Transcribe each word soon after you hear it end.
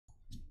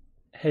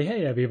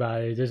Hey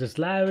everybody, this is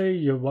Larry.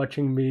 You're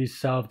watching me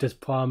solve this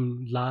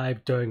problem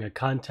live during a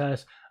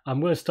contest. I'm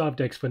going to start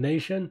the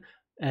explanation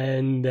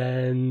and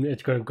then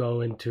it's going to go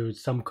into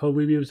some code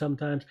review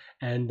sometimes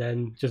and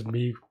then just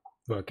me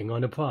working on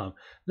the problem.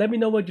 Let me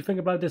know what you think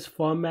about this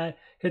format.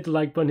 Hit the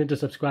like button, hit the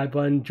subscribe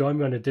button, join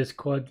me on the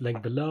Discord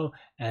link below,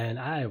 and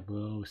I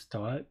will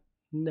start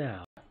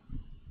now.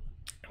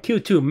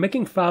 Q2,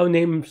 making file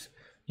names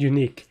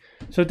unique.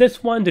 So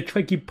this one, the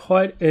tricky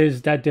part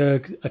is that there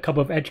are a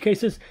couple of edge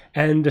cases,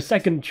 and the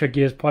second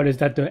trickiest part is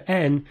that the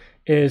n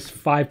is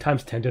 5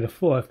 times 10 to the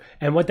fourth.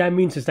 And what that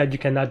means is that you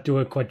cannot do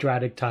a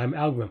quadratic time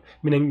algorithm,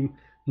 meaning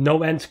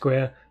no n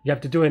square. You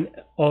have to do an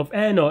O of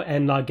n or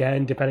n log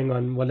n, depending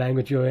on what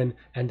language you're in,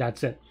 and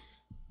that's it.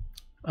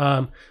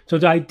 So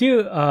the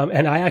idea,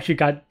 and I actually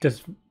got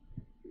this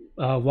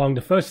wrong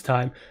the first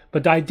time,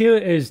 but the idea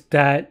is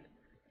that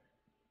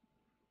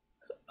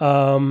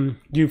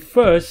you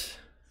first,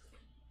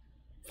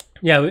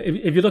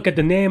 if you look at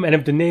the name, and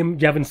if the name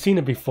you haven't seen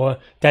it before,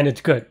 then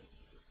it's good.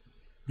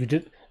 You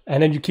did,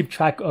 and then you keep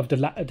track of the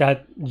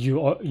that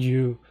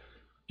you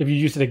if you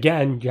use it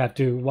again, you have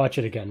to watch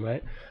it again,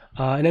 right?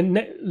 And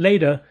then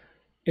later,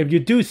 if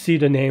you do see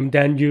the name,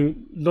 then you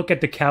look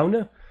at the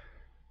counter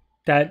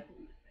that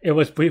it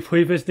was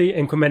previously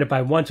incremented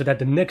by 1, so that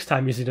the next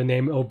time you see the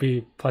name, it will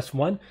be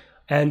 +1,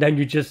 and then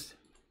you just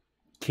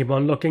keep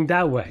on looking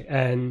that way,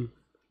 and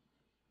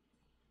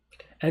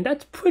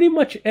that's pretty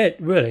much it,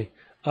 really.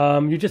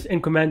 You just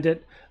increment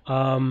it,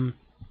 and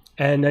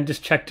then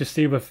just check to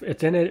see if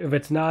it's in it. If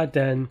it's not,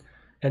 then,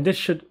 and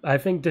I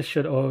think this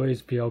should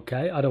always be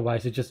okay.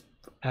 Otherwise, it just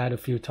add a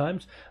few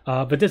times.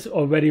 But this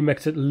already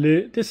makes it,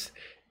 this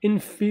in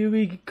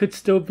theory could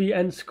still be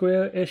n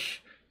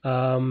square-ish,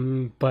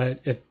 but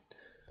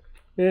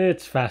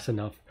it's fast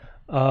enough.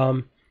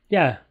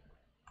 Yeah.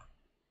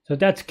 So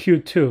that's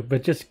Q2,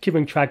 but just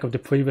keeping track of the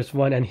previous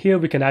one. And here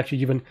we can actually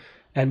even,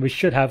 and we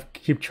should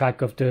keep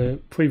track of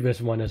the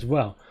previous one as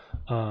well.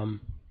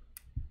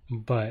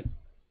 But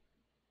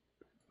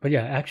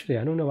yeah, actually,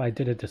 I don't know why I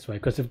did it this way,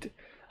 because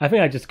I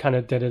think I just kind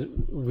of did it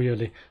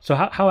weirdly. So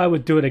how I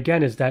would do it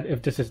again is that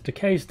if this is the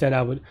case, then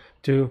I would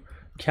do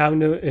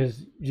counter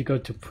is you go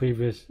to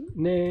previous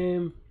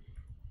name,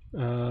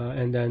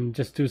 and then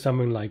just do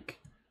something like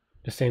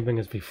the same thing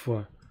as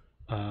before.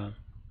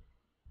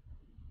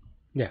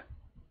 Yeah,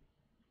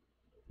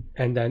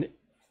 and then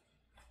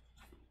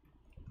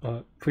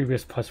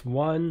previous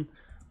 +1,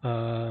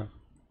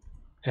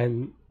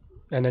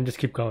 and then just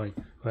keep going,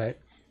 right?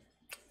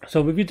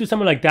 So if you do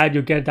something like that,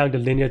 you'll get down to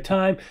linear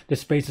time. The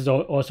space is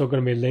also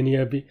going to be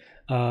linear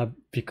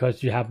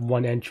because you have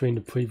one entry in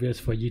the previous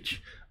for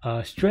each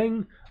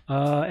string.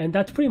 And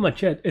that's pretty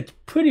much it. It's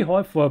pretty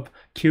hard for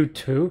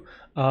Q2,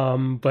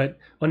 but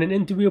on an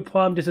interview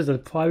problem, this is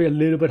probably a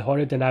little bit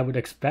harder than I would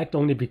expect,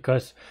 only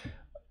because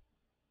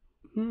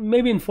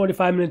maybe in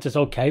 45 minutes it's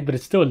okay, but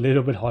it's still a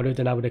little bit harder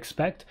than I would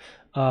expect.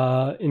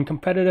 In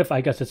competitive, I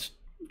guess it's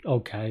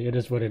okay. It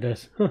is what it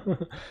is.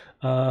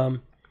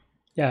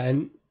 Yeah,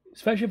 and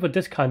especially for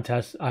this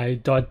contest,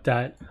 I thought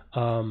that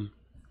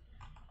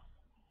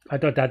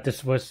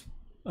this was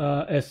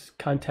as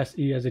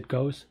contest-y as it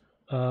goes.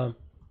 But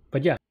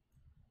yeah.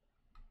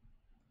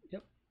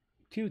 Yep.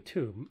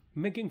 Q2,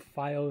 making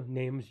file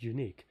names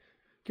unique.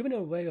 Given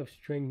an array of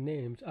string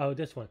names. Oh,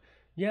 this one.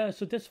 Yeah,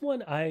 so this one,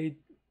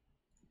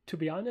 to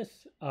be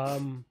honest,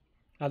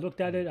 I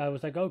looked at it, I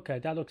was like, okay,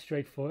 that looks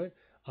straightforward.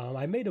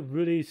 I made a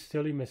really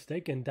silly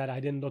mistake in that I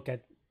didn't look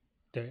at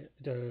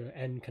the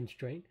n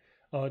constraint,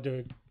 or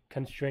the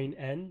constraint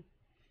n.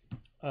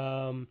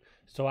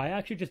 So I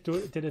actually just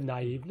did it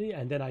naively,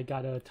 and then I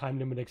got a time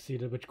limit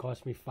exceeded, which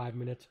cost me 5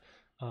 minutes.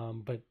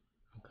 But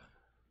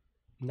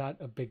not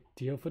a big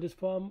deal for this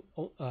problem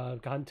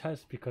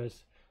contest,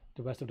 because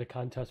the rest of the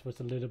contest was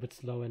a little bit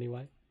slow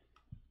anyway.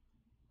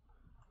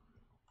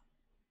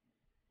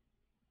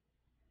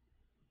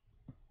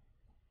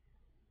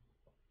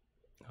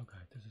 Okay,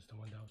 this is the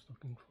one that I was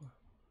looking for.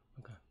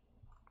 Okay.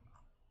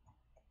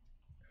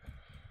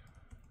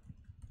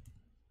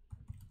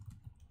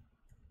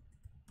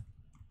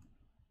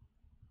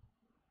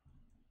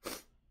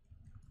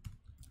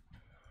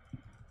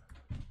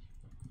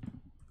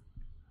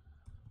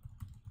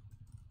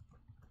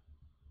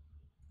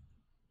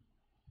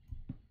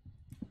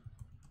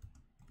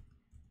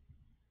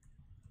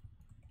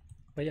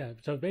 But yeah,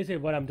 so basically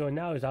what I'm doing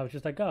now is I was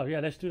just like, oh yeah,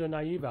 let's do the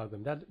naive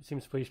algorithm. That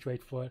seems pretty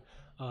straightforward.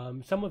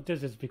 Some of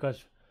this is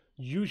because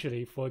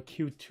usually for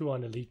Q2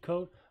 on the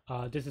Leetcode,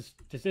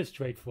 this is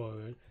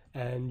straightforward,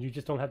 and you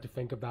just don't have to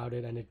think about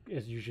it, and it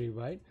is usually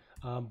right.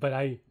 But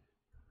I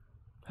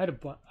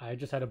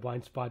just had a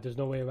blind spot. There's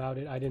no way around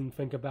it. I didn't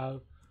think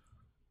about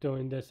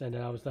doing this, and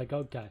then I was like,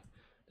 okay,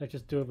 let's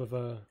just do it with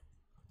a,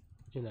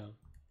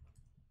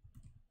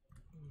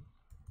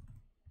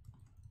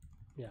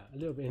 yeah, a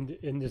little bit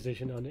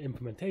indecision on the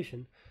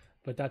implementation,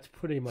 but that's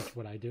pretty much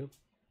what I do.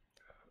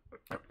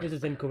 This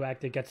is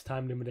incorrect. It gets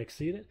time limit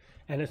exceeded,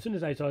 and as soon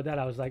as I saw that,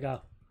 I was like,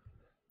 oh,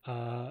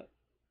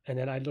 and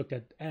then I looked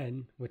at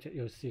n, which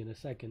you'll see in a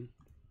second.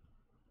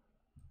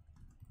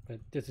 But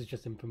this is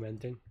just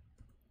implementing.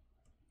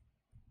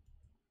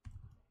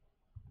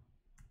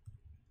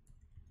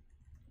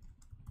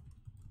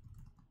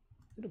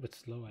 little bit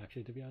slow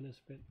actually, to be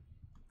honest, but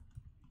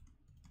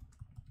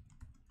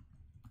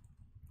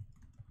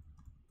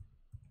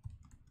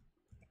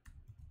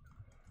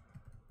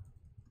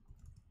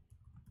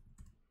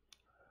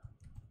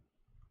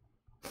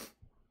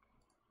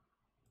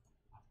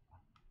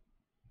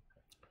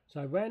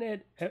so I ran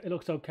it. It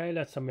looks okay.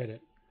 Let's submit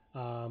it.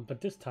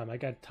 But this time I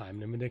got time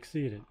limit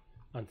exceeded,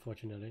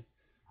 unfortunately.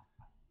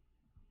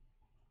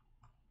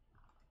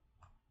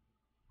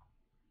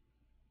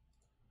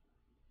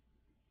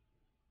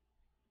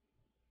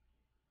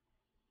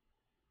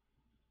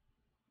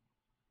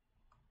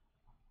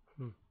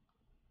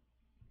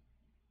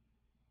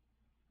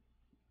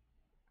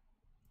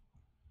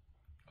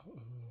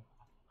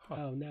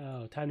 Oh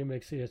no, time limit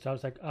exceeded. So I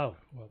was like, oh.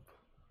 Well,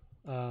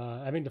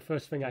 I think the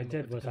first thing I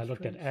did was I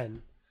looked at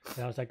n,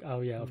 and I was like,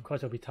 oh yeah, of course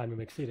it'll be time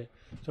limit exceeded.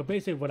 So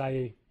basically what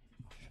I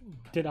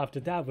did after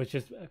that was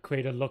just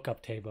create a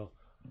lookup table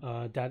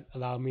that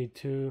allowed me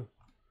to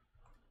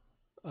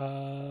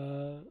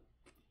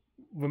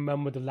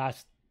remember the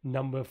last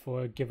number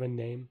for a given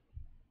name.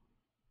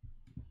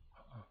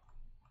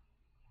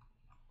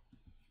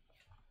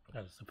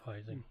 That was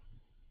surprising.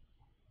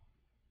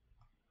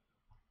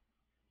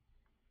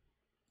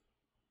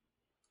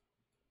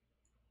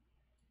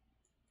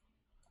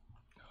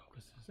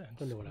 I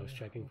don't know what I was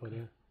checking for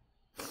there.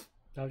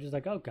 I was just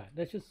like, oh god,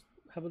 let's just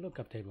have a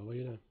lookup table. What are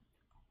you doing?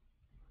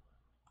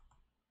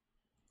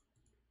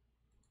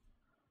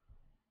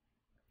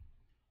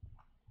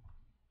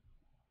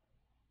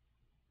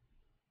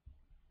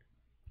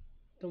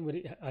 Don't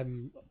really.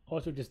 I'm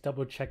also just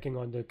double checking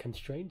on the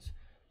constraints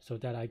so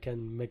that I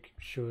can make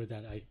sure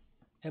that I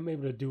am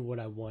able to do what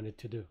I wanted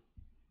to do.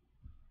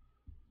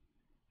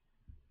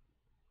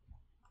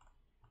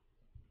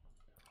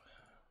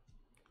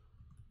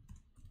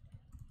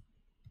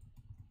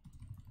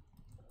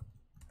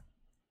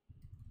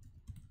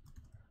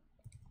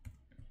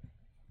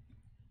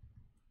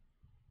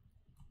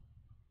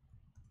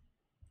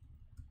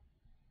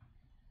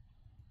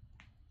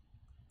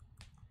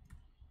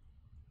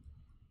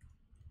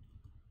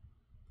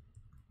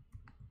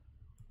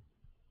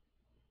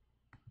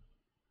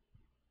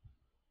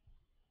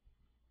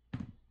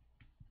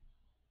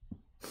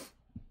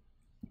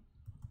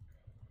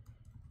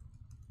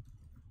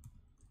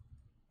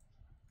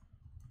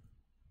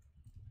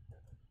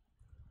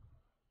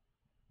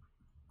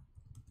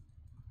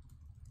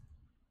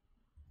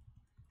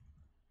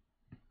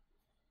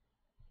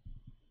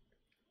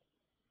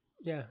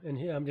 Yeah, and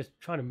here I'm just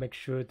trying to make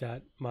sure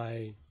that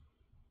I'm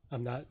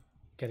not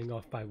getting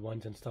off by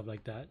ones and stuff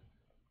like that.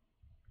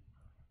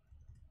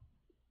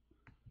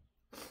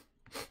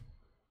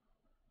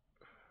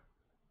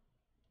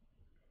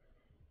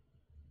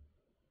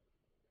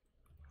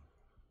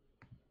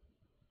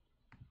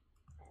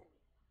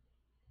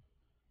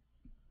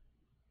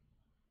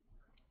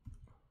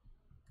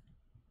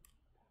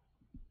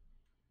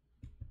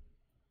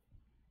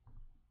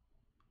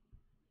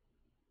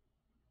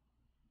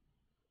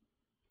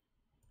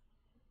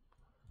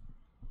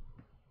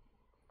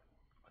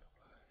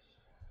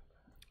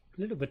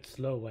 A little bit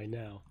slow right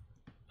now,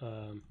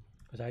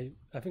 because I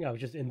think I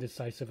was just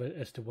indecisive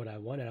as to what I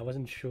wanted. I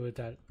wasn't sure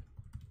that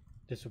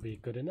this would be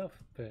good enough,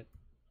 but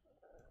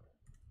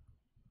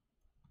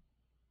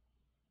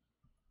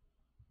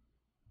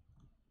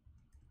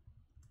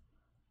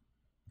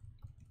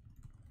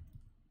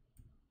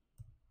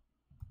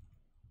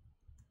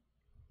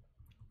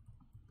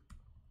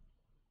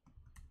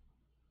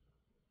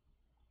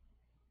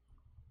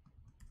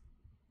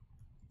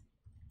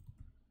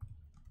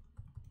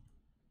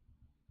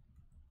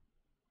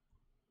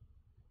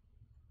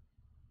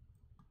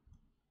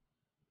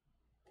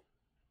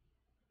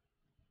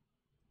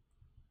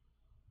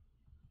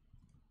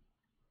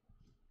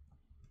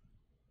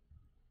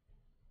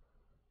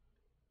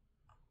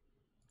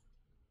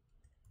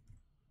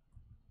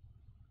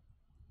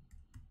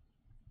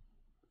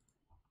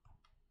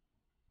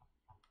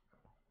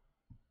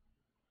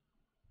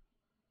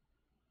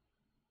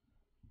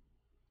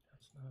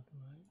that's not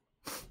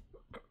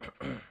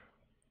right.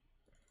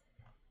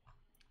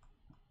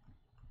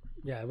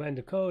 Yeah, I ran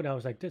the code. I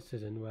was like, this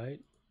isn't right,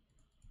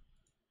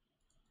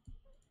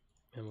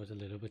 and was a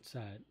little bit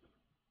sad.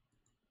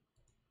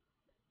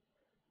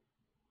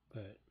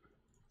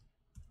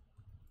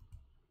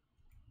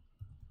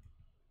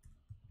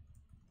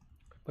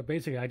 But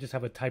basically, I just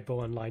have a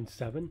typo on line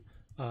 7.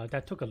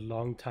 That took a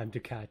long time to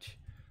catch.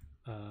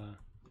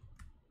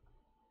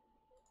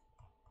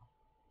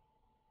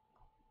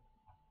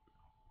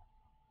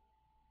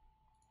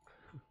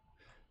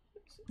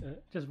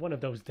 Just one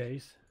of those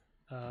days.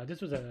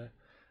 This was a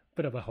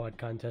bit of a hard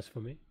contest for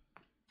me.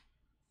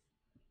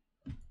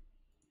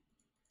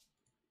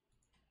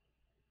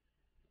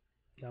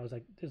 And I was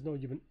like, there's no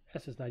even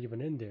S is not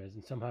even in there,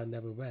 and somehow it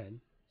never ran.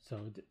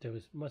 So there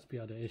must be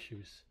other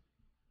issues.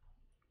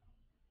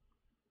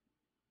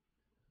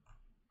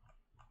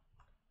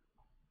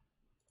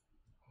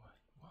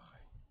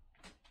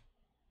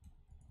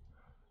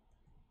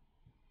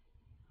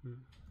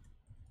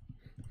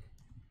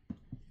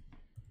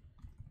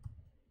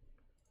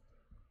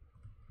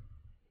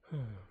 Why?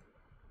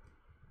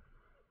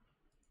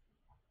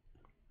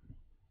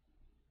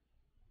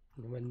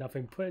 when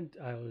nothing print,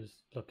 I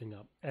was looking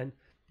up. And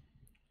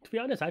to be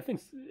honest, I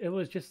think it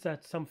was just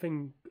that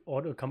something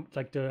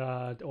like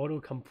the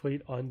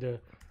autocomplete on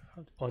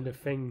the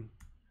thing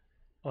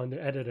on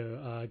the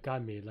editor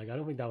got me. Like I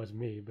don't think that was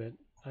me, but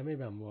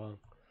maybe I'm wrong.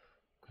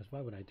 Because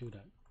why would I do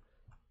that?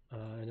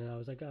 And then I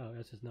was like, oh,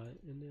 this is not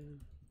in there.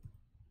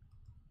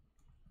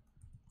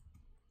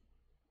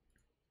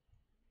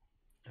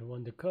 I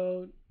run the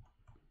code.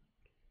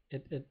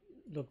 It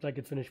looked like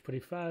it finished pretty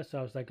fast, so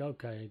I was like,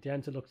 okay, the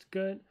answer looks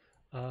good.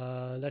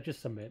 Let's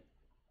just submit.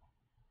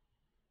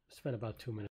 Spent about 2 minutes.